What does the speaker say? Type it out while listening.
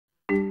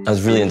I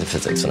was really into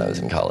physics when I was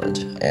in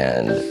college,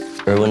 and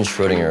Erwin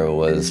Schrödinger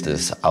was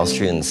this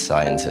Austrian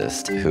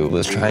scientist who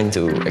was trying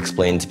to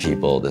explain to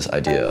people this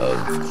idea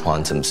of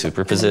quantum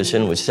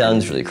superposition, which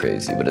sounds really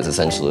crazy, but it's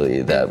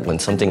essentially that when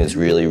something is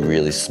really,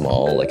 really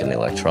small, like an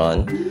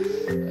electron,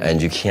 and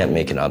you can't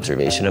make an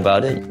observation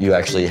about it, you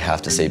actually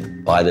have to say,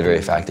 by the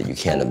very fact that you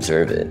can't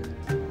observe it,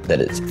 that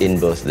it's in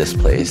both this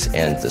place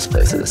and this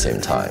place at the same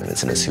time.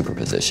 It's in a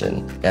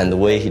superposition. And the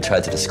way he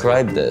tried to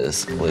describe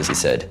this was, he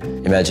said,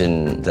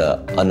 imagine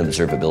the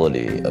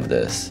unobservability of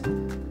this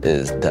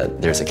is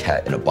that there's a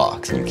cat in a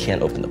box and you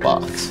can't open the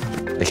box.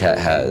 The cat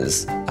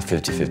has a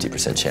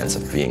 50-50% chance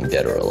of being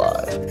dead or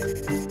alive.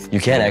 You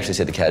can't actually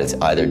say the cat is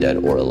either dead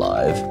or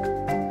alive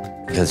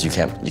because you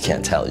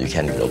can't tell, you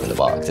can't even open the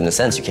box. In a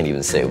sense, you can't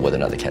even say whether or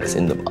not the cat is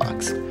in the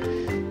box.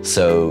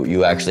 So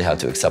you actually have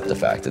to accept the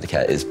fact that the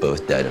cat is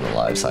both dead and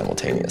alive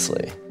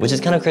simultaneously. Which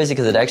is kind of crazy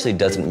because it actually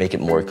doesn't make it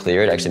more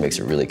clear, it actually makes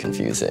it really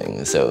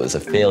confusing. So it was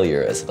a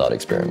failure as a thought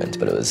experiment,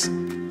 but it was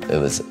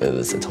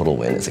a total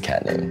win as a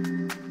cat name.